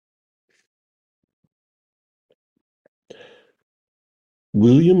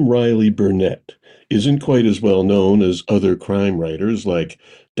William Riley Burnett isn't quite as well known as other crime writers like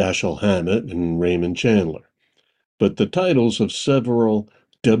Dashiell Hammett and Raymond Chandler, but the titles of several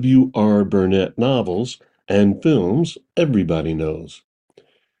W.R. Burnett novels and films everybody knows.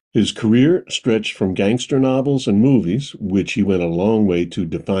 His career stretched from gangster novels and movies, which he went a long way to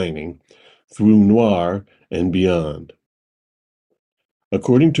defining, through noir and beyond.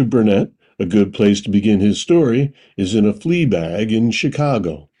 According to Burnett, a good place to begin his story is in a flea bag in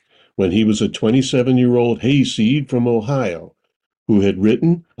Chicago, when he was a 27-year-old hayseed from Ohio who had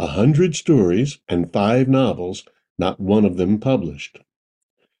written 100 stories and 5 novels, not one of them published.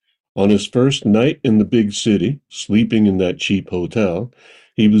 On his first night in the big city, sleeping in that cheap hotel,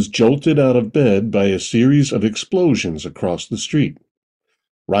 he was jolted out of bed by a series of explosions across the street.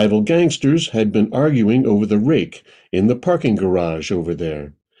 Rival gangsters had been arguing over the rake in the parking garage over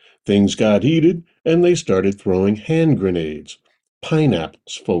there. Things got heated, and they started throwing hand grenades.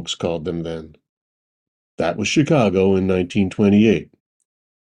 Pineapples, folks called them then. That was Chicago in 1928.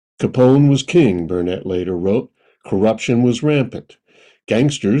 Capone was king, Burnett later wrote. Corruption was rampant.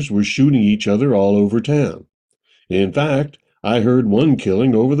 Gangsters were shooting each other all over town. In fact, I heard one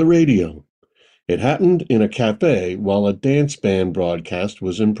killing over the radio. It happened in a cafe while a dance band broadcast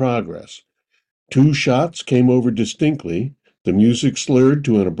was in progress. 2 shots came over distinctly, the music slurred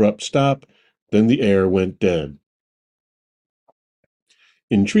to an abrupt stop, then the air went dead.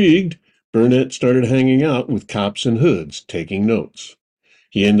 Intrigued, Burnett started hanging out with cops in hoods, taking notes.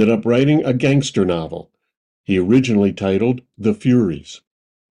 He ended up writing a gangster novel. He originally titled The Furies.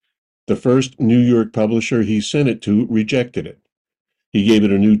 The first New York publisher he sent it to rejected it. He gave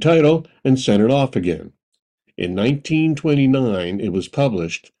it a new title and sent it off again. In 1929, it was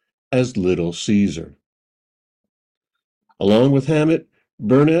published as Little Caesar. Along with Hammett,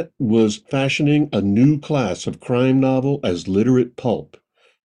 Burnett was fashioning a new class of crime novel as literate pulp.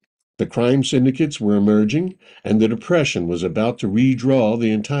 The crime syndicates were emerging, and the Depression was about to redraw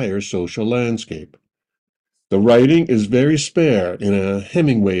the entire social landscape. The writing is very spare in a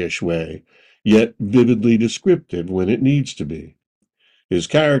Hemingwayish way, yet vividly descriptive when it needs to be. His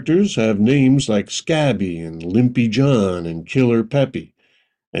characters have names like Scabby and Limpy John and Killer Peppy,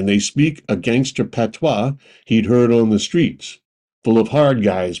 and they speak a gangster patois he'd heard on the streets, full of hard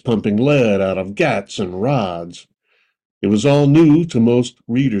guys pumping lead out of gats and rods. It was all new to most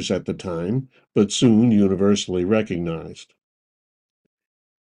readers at the time, but soon universally recognized.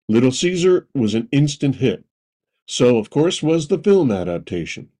 Little Caesar was an instant hit. So, of course, was the film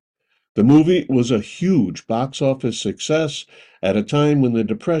adaptation. The movie was a huge box office success at a time when the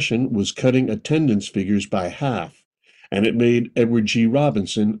Depression was cutting attendance figures by half, and it made Edward G.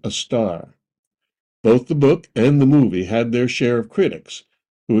 Robinson a star. Both the book and the movie had their share of critics,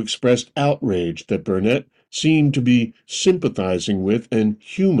 who expressed outrage that Burnett seemed to be sympathizing with and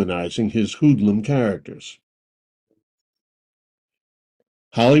humanizing his hoodlum characters.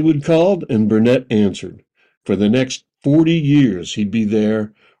 Hollywood called, and Burnett answered. For the next 40 years, he'd be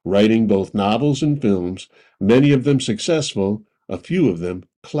there, writing both novels and films, many of them successful, a few of them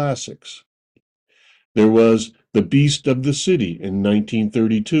classics. There was The Beast of the City in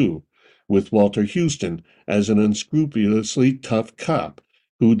 1932, with Walter Houston as an unscrupulously tough cop,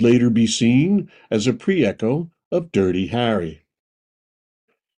 who'd later be seen as a pre-echo of Dirty Harry.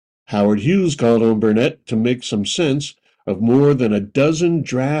 Howard Hughes called on Burnett to make some sense of more than a dozen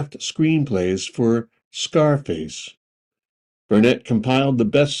draft screenplays for Scarface. Burnett compiled the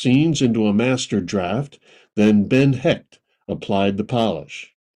best scenes into a master draft, then Ben Hecht applied the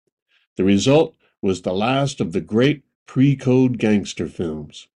polish. The result was the last of the great pre-code gangster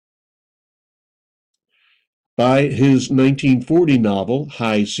films. By his 1940 novel,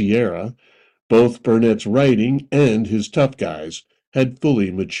 High Sierra, both Burnett's writing and his tough guys had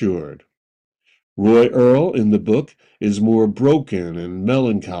fully matured. Roy Earle in the book is more broken and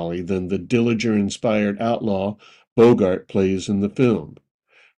melancholy than the Dillinger-inspired outlaw Bogart plays in the film,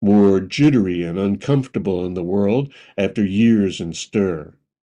 more jittery and uncomfortable in the world after years in stir.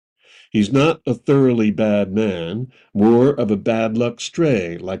 He's not a thoroughly bad man, more of a bad luck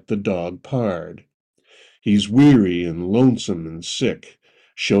stray like the dog Pard. He's weary and lonesome and sick,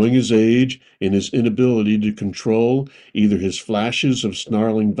 showing his age in his inability to control either his flashes of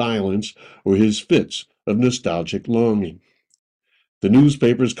snarling violence or his fits of nostalgic longing. The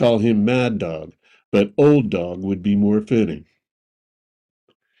newspapers call him Mad Dog, but Old Dog would be more fitting.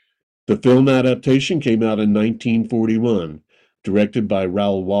 The film adaptation came out in 1941, directed by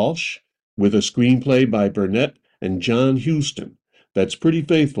Raoul Walsh, with a screenplay by Burnett and John Huston that's pretty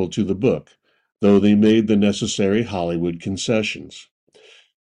faithful to the book, though they made the necessary Hollywood concessions.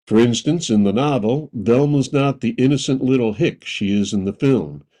 For instance, in the novel, Velma's not the innocent little hick she is in the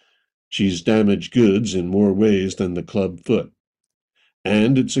film. She's damaged goods in more ways than the club foot.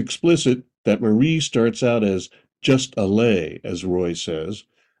 And it's explicit that Marie starts out as just a lay, as Roy says,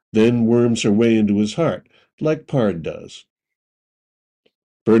 then worms her way into his heart, like Pard does.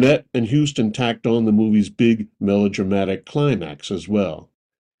 Burnett and Huston tacked on the movie's big melodramatic climax as well.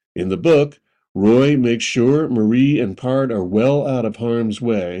 In the book, Roy makes sure Marie and Pard are well out of harm's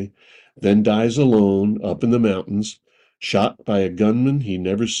way, then dies alone up in the mountains, shot by a gunman he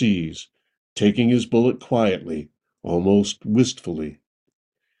never sees, taking his bullet quietly, almost wistfully.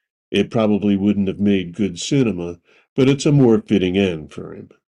 It probably wouldn't have made good cinema, but it's a more fitting end for him.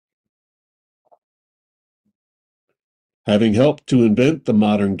 Having helped to invent the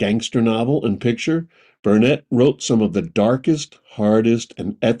modern gangster novel and picture, Burnett wrote some of the darkest, hardest,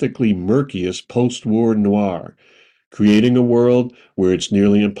 and ethically murkiest post-war noir, creating a world where it's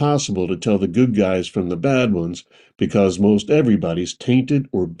nearly impossible to tell the good guys from the bad ones because most everybody's tainted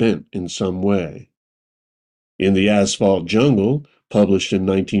or bent in some way. In the Asphalt Jungle, published in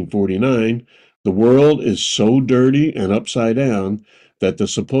 1949, the world is so dirty and upside down that the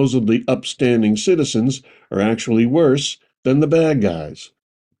supposedly upstanding citizens are actually worse than the bad guys.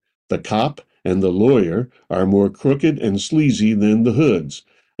 The cop and the lawyer are more crooked and sleazy than the hoods,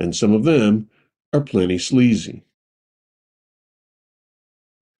 and some of them are plenty sleazy.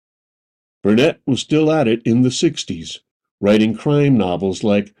 Burnett was still at it in the 60s, writing crime novels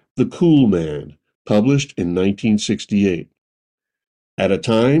like The Cool Man, published in 1968. At a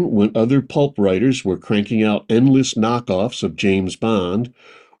time when other pulp writers were cranking out endless knockoffs of James Bond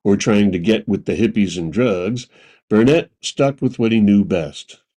or trying to get with the hippies and drugs, Burnett stuck with what he knew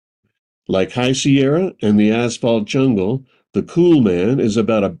best. Like High Sierra and the Asphalt Jungle, The Cool Man is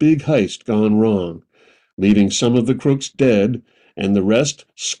about a big heist gone wrong, leaving some of the crooks dead and the rest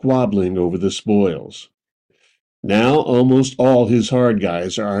squabbling over the spoils. Now almost all his hard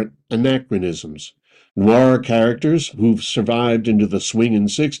guys are anachronisms, noir characters who've survived into the swingin'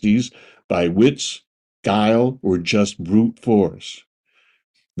 60s by wits, guile, or just brute force.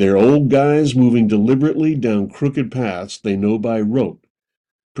 They're old guys moving deliberately down crooked paths they know by rote,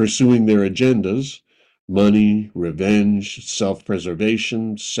 pursuing their agendas, money, revenge,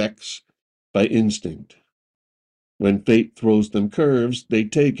 self-preservation, sex, by instinct. When fate throws them curves, they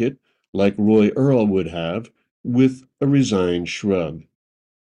take it, like Roy Earle would have, with a resigned shrug.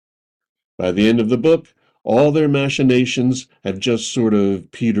 By the end of the book, all their machinations have just sort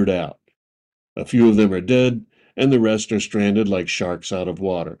of petered out. A few of them are dead, and the rest are stranded like sharks out of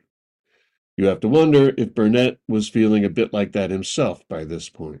water. You have to wonder if Burnett was feeling a bit like that himself by this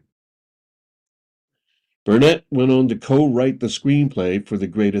point. Burnett went on to co-write the screenplay for The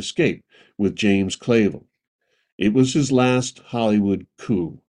Great Escape with James Clavell. It was his last Hollywood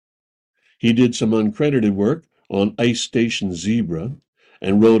coup. He did some uncredited work on Ice Station Zebra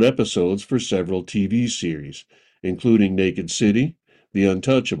and wrote episodes for several TV series, including Naked City, The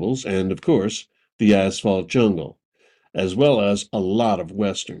Untouchables, and, of course, The Asphalt Jungle, as well as a lot of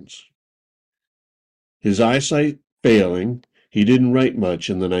westerns. His eyesight failing, he didn't write much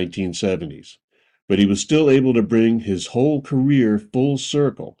in the 1970s, but he was still able to bring his whole career full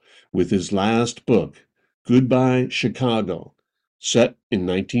circle with his last book, Goodbye, Chicago, set in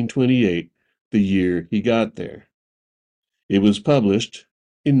 1928, the year he got there. It was published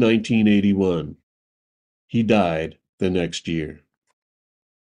in 1981. He died the next year.